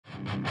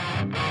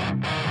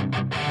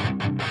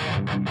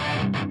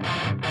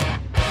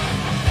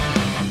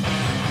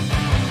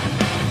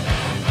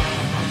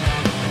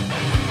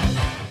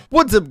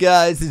What's up,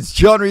 guys? It's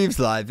John Reeves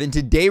Live, and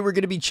today we're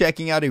going to be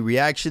checking out a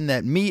reaction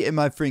that me and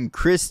my friend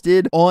Chris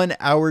did on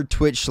our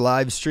Twitch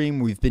live stream.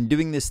 We've been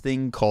doing this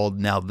thing called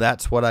Now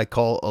That's What I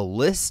Call a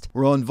List.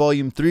 We're on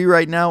volume 3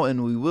 right now,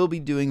 and we will be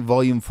doing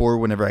volume 4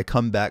 whenever I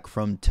come back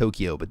from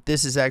Tokyo, but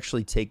this is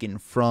actually taken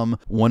from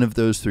one of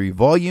those 3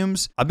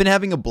 volumes. I've been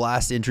having a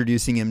blast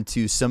introducing him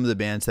to some of the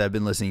bands that I've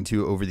been listening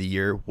to over the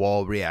year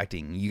while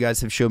reacting. You guys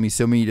have shown me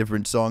so many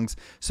different songs,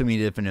 so many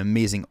different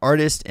amazing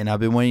artists, and I've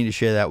been wanting to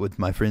share that with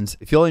my friends.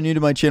 If y'all are new to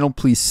my channel,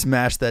 please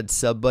smash that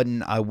sub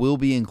button. I will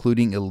be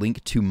including a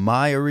link to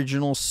my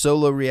original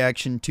solo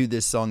reaction to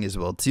this song as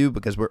well too,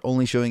 because we're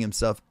only showing him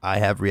stuff I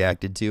have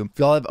reacted to. If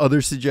y'all have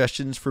other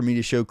suggestions for me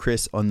to show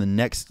Chris on the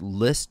next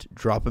list,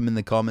 drop them in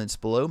the comments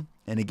below.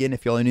 And again,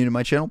 if y'all are new to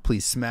my channel,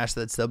 please smash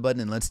that sub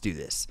button and let's do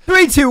this.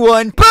 3, 2,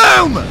 1,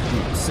 boom!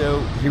 So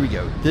here we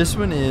go. This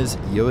one is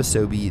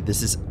YOASOBI.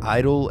 This is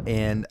Idol,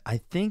 and I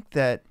think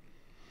that,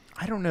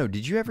 I don't know.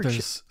 Did you ever?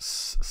 There's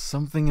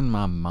something in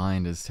my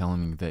mind is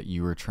telling me that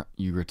you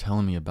were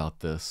telling me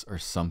about this or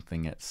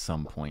something at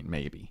some point,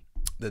 maybe.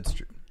 That's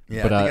true.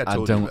 Yeah, but I think I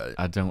told you about it.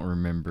 I don't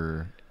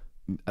remember.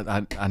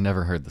 I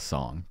never heard the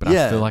song, but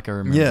I feel like I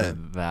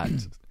remember that,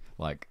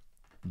 like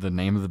the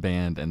name of the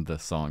band and the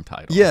song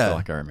title. Yeah, I feel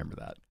like I remember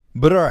that.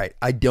 But all right,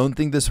 I don't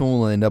think this one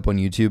will end up on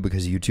YouTube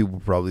because YouTube will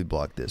probably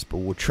block this, but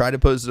we'll try to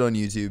post it on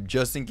YouTube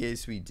just in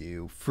case we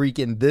do.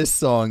 Freaking, this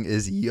song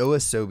is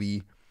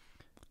YOASOBI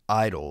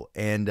Idol,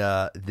 and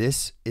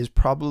this is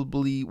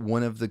probably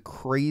one of the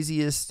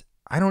craziest,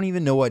 I don't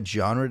even know what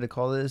genre to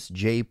call this,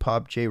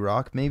 J-pop,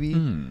 J-rock maybe,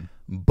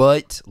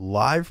 but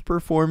live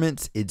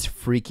performance, it's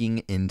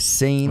freaking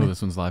insane. Oh,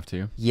 this one's live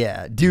too?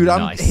 Yeah, dude,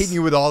 nice. I'm hitting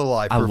you with all the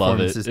live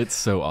performances. I love it. It's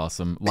so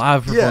awesome.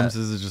 Live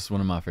performances is just one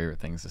of my favorite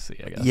things to see,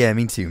 I guess. Yeah,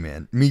 me too,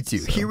 man. Me too.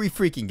 So. Here we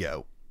freaking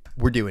go.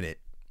 We're doing it.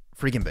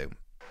 Freaking boom.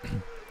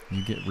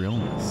 You get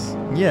realness.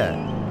 Yeah.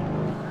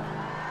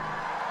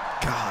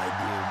 God,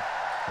 dude.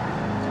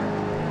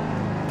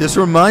 This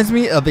reminds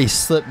me of a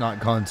Slipknot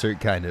concert,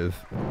 kind of.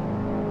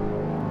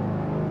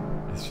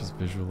 It's just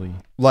visually.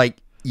 Like,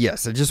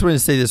 yes, I just want to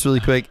say this really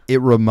quick. It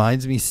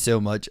reminds me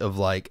so much of,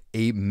 like,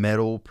 a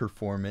metal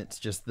performance.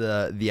 Just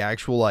the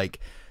actual, like,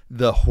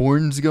 the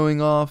horns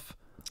going off.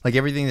 Like,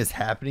 everything that's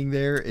happening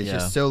there is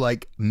just so,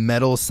 like,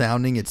 metal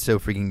sounding. It's so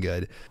freaking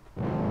good.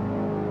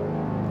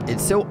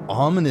 It's so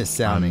ominous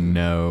sounding.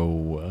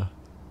 No.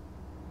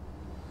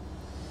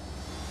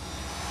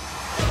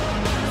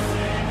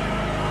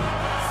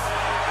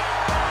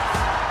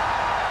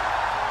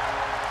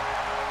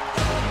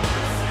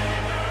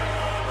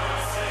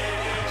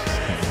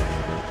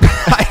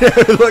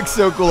 It looks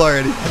so cool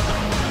already.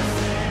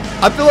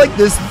 I feel like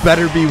this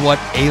better be what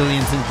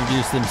aliens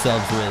introduce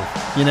themselves with,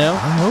 you know?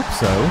 I hope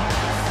so.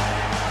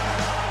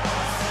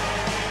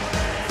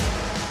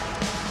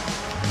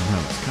 I don't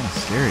know, it's kind of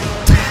scary.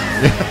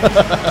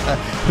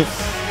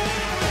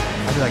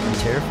 I'd be like, I'm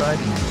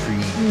terrified and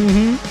intrigued.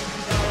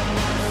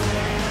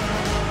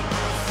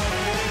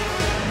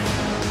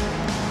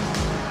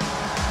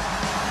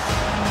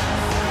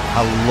 I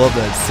love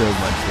that so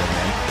much, though,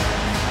 man.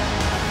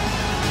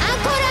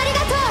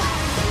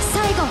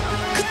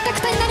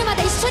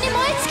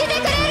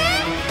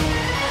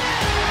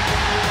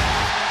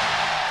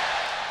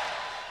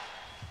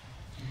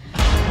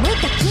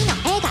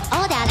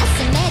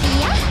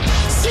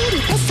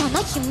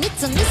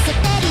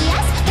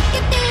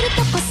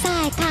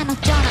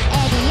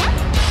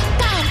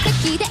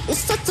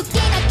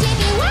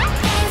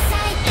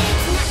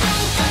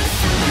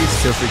 He's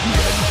so freaking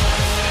good.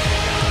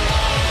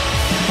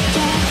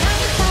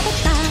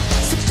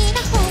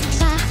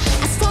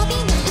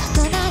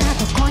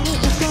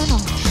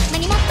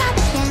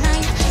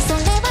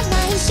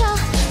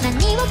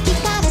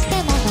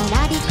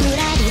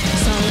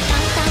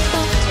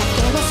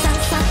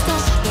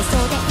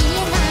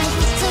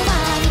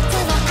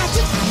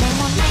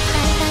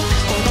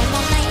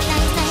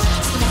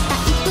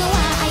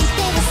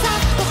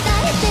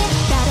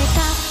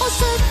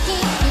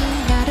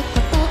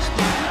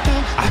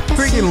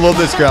 I love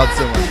this crowd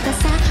so much.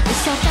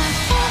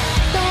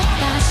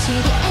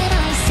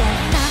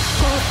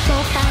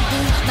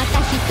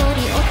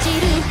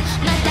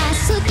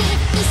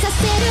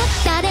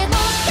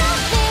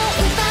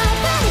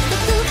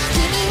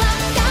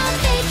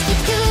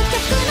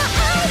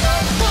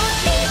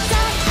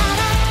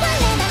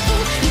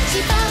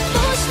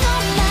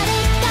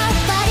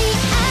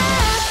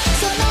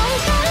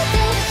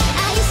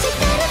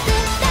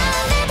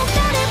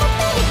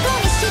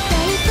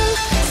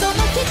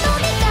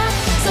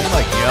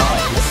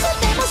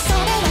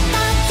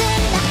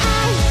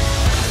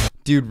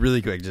 Dude,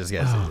 really quick, just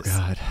guys. Oh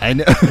God, I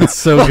know it's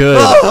so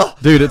good,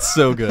 dude. It's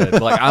so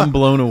good. Like, I'm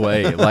blown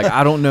away. Like,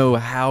 I don't know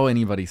how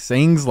anybody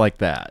sings like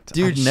that.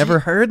 Dude, I've never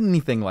heard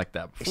anything like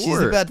that before.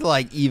 She's about to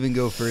like even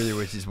go further,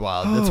 which is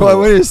wild. That's why I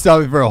wanted to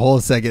stop you for a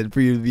whole second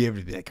for you to be able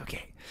to be like,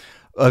 okay.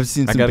 I've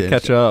seen some I gotta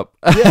catch up.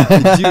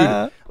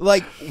 Yeah, dude.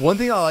 Like, one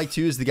thing I like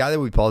too is the guy that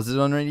we paused it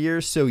on right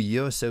here. So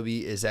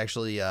YOASOBI is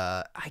actually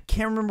I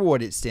can't remember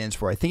what it stands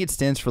for. I think it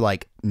stands for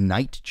like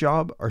night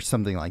job or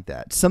something like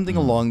that. Something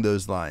along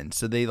those lines.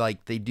 So they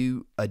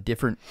do a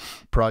different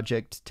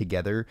project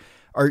together,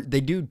 or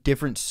they do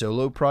different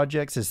solo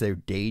projects as their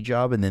day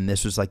job, and then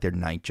this was like their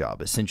night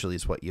job. Essentially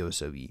is what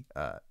YOASOBI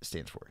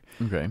stands for.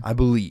 Okay. I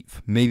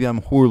believe. Maybe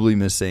I'm horribly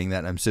missaying that,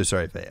 and I'm so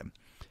sorry if I am.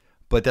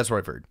 But that's what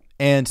I've heard.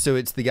 And so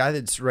it's the guy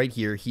that's right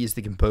here. He is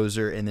the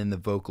composer, and then the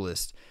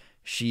vocalist.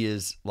 She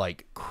is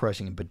like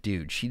crushing it. But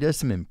dude, she does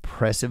some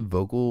impressive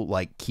vocal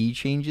like key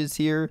changes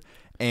here.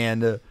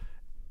 And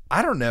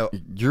I don't know.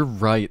 You're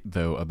right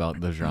though about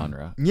the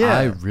genre. Yeah.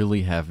 I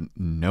really have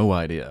no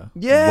idea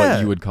Yeah.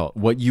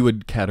 what you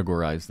would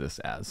categorize this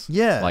as.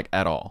 Yeah. Like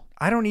at all.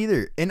 I don't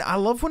either. And I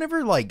love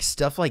whenever like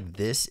stuff like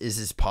this is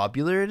as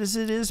popular as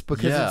it is,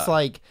 because it's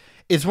like,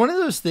 it's one of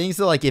those things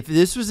that like, if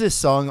this was a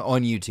song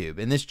on YouTube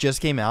and this just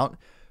came out,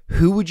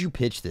 who would you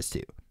pitch this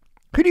to?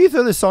 Who do you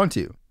throw this song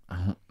to?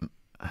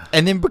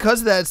 And then because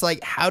of that, it's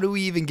like, how do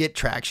we even get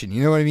traction?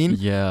 You know what I mean?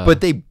 Yeah.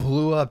 But they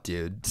blew up,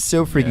 dude.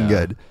 So freaking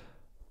good.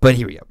 But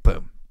here we go.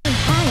 Boom. He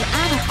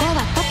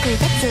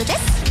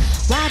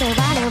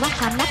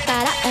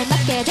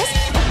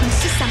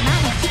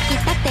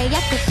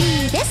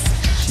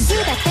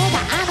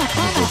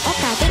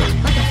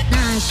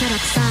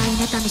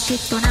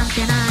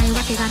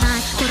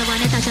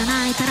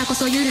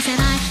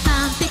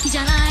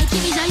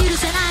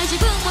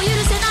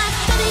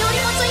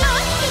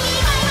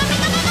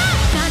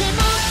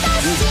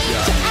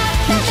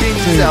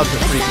changes out the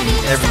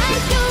freaking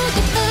everything.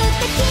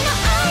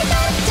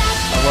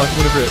 I love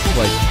whenever it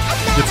like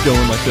gets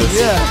going like this.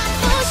 Yeah.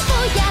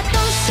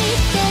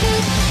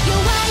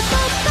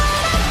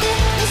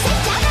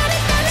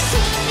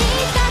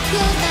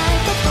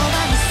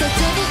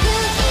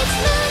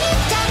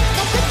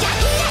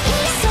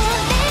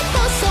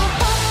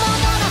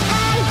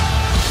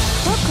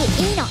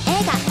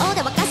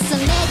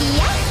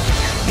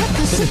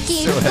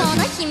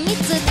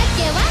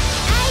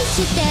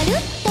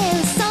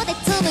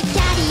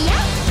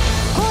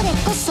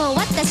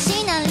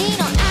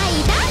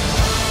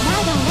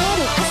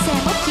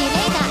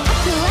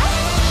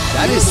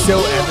 That is so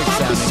epic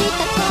sounding.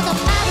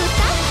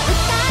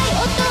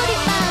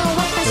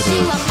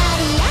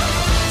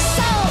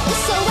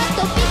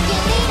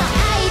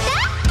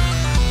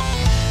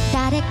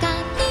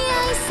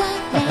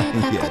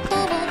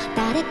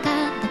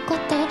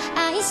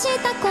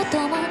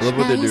 I love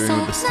what they're doing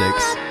with the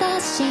sticks.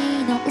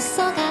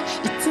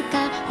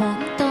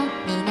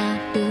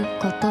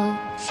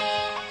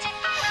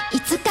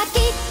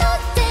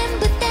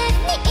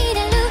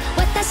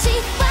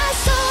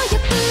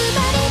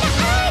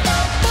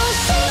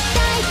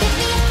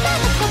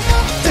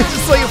 It's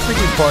just like a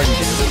freaking party,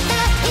 dude.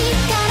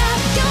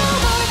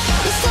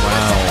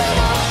 Wow.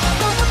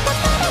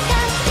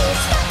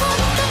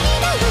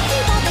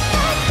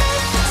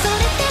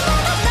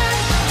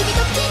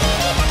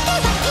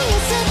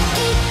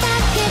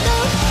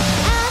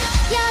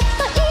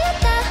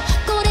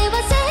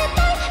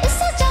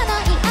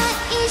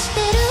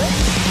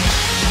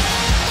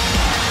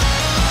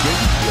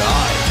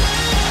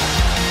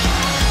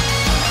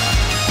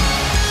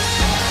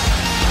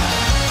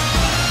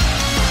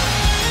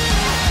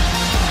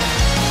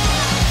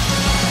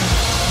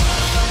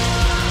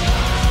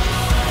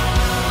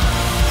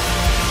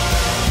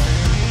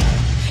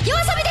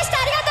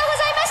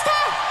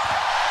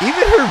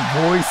 Even her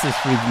voice is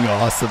freaking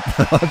awesome.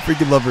 I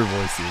freaking love her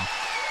voice, dude.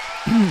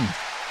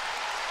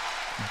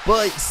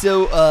 But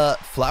so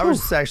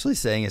Flowers is actually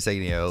saying a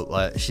second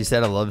ago, she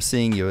said, I love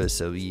seeing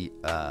YOASOBI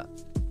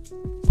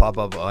pop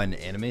up on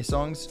anime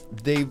songs.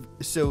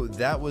 So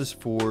that was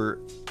for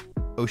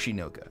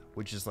Oshinoka,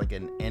 which is like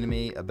an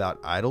anime about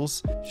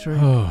idols.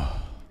 Sure.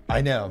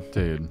 I know.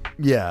 Dude.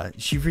 Yeah,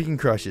 she freaking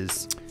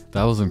crushes.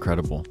 That was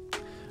incredible.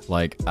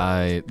 Like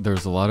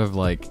there's a lot of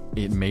like,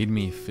 it made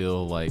me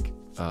feel like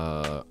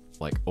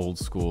old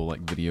school like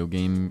video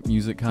game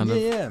music kind of.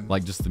 Yeah.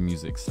 Like just the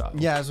music style.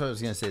 Yeah, that's what I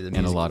was gonna say. The music.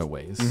 In a lot of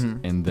ways.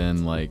 And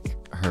then like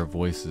her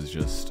voice is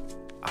just,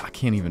 I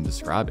can't even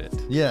describe it.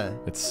 Yeah.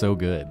 It's so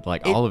good.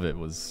 Like all of it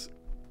was.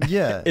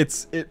 Yeah.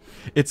 It's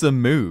a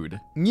mood.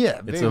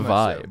 Yeah. It's a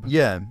vibe. So.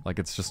 Yeah. Like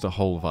it's just a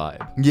whole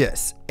vibe.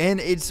 Yes. And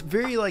it's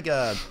very like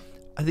I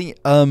think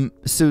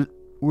so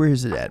where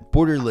is it at?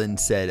 Borderland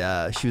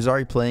said she was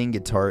already playing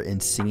guitar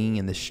and singing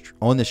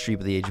on the street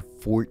at the age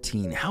of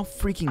 14. How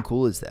freaking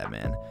cool is that,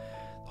 man?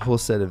 The whole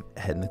set of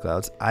Head in the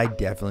Clouds. I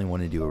definitely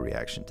want to do a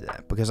reaction to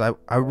that because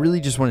I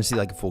really just want to see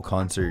like a full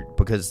concert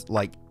because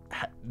like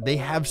they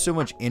have so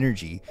much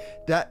energy.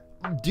 That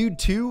dude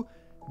too,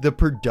 the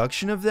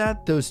production of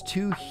that, those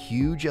two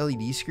huge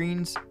LED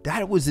screens,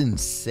 that was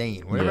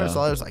insane. Whenever I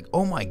saw it, I was like,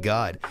 oh my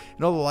God.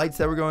 And all the lights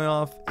that were going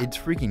off, it's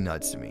freaking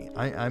nuts to me.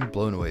 I'm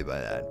blown away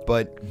by that.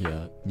 But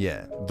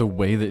yeah. The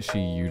way that she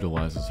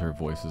utilizes her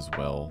voice as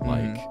well,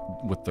 like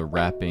with the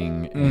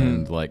rapping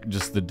and like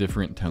just the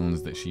different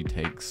tones that she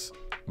takes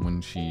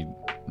when she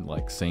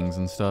like sings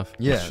and stuff.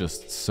 It's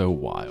just so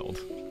wild.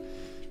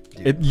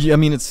 I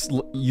mean, it's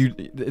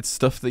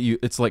stuff that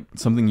it's like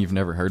something you've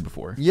never heard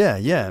before.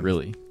 Yeah.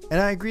 Really. And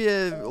I agree.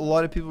 A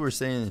lot of people were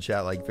saying in the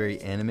chat like very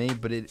anime,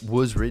 but it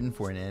was written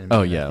for an anime.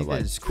 Oh yeah, I think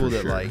like, it's cool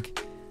that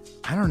like,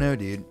 I don't know,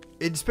 dude.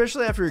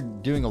 Especially after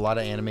doing a lot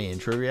of anime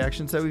intro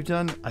reactions that we've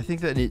done, I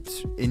think that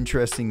it's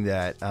interesting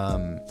that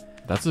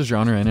that's a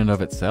genre in and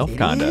of itself,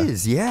 kinda. It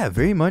is, yeah,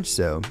 very much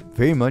so.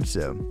 Very much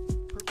so.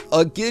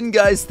 Again,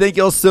 guys, thank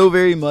y'all so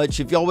very much.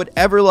 If y'all would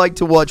ever like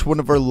to watch one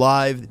of our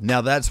live,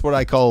 now that's what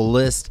I call a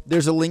list,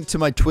 there's a link to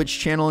my Twitch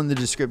channel in the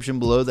description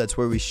below. That's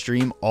where we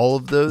stream all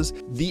of those.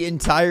 The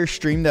entire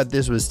stream that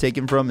this was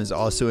taken from is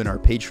also in our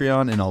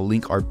Patreon, and I'll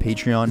link our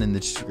Patreon in the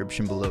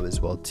description below as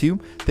well too.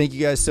 Thank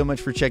you guys so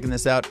much for checking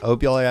this out. I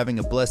hope y'all are having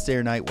a blessed day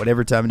or night,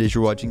 whatever time it is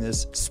you're watching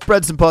this.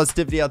 Spread some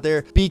positivity out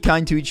there, be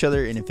kind to each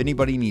other, and if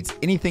anybody needs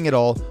anything at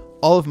all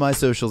of my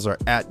socials are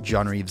at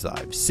John Reeves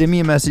Live. Send me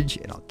a message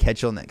and I'll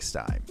catch y'all next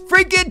time.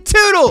 Freaking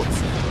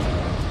toodles!